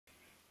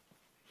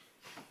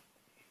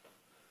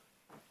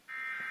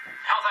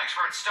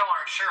experts still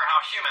aren't sure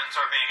how humans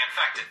are being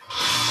infected.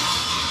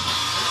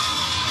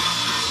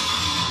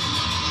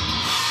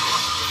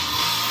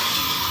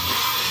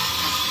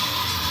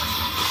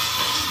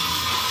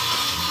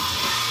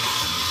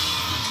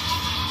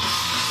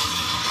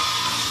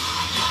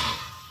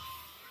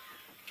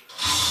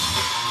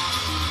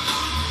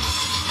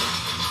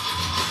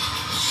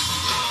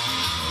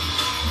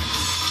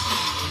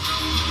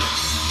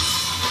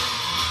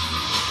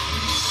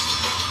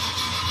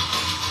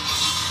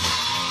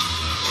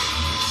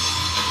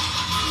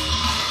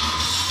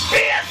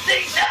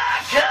 Things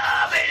are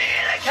coming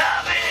in a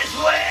communist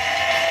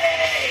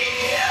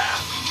way.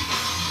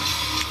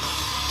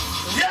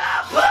 The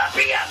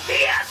puppy of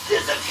fist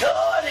is a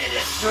cord in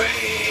the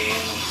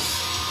strings.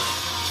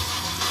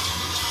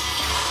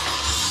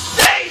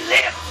 They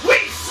live, we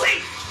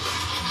sleep.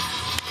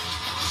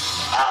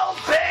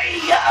 Obey,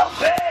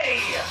 obey.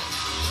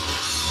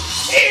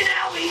 And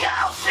now we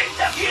all sing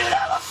the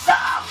beautiful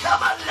song.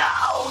 Come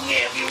along,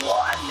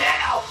 everyone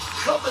now.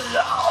 Come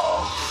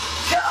along.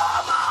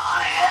 Come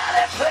on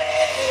and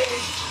play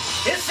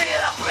and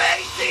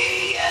celebrate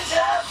the end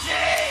of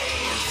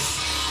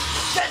days.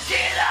 The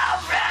dead are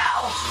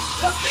around,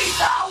 the peace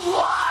of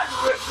one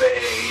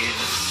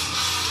remains.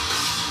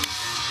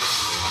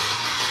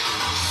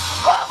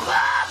 A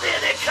plan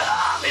is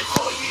coming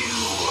for you,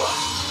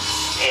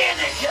 and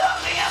it's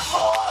coming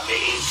for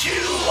me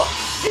too.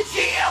 The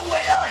dear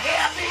will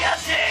have me a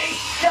day.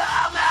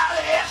 Come out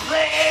and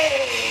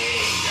play.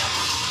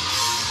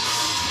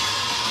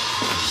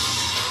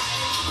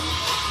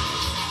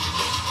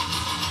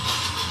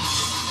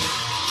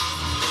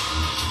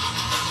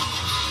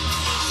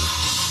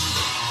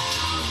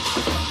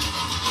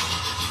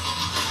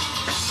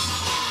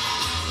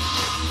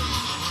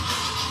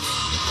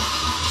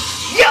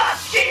 Your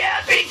skin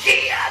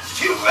begins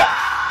to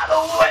rot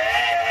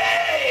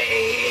away.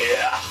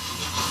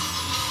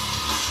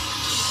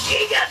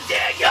 Even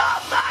then your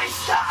mind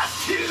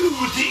starts to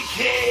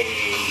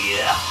decay.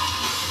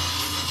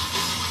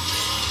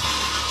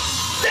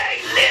 They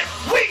live,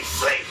 we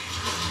sleep.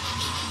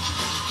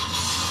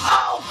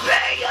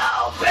 Obey,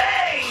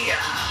 obey.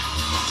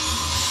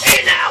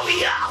 And now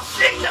we all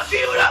sing the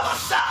beautiful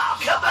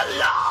song. Come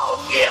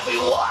along,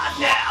 everyone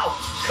now.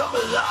 Come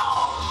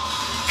along.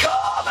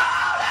 Come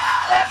out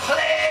and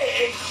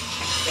play.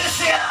 And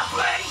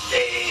celebrate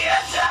the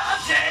end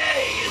of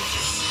days.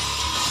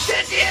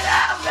 This is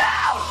out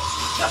loud.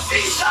 The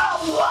peace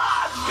of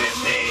what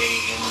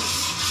remains.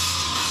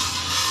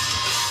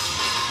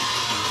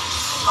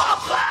 A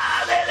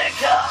plan is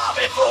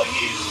coming for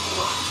you.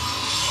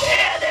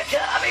 And they're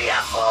coming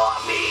for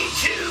me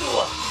too.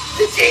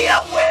 The day I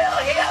will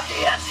have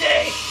the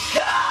day.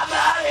 Come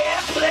out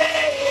and play.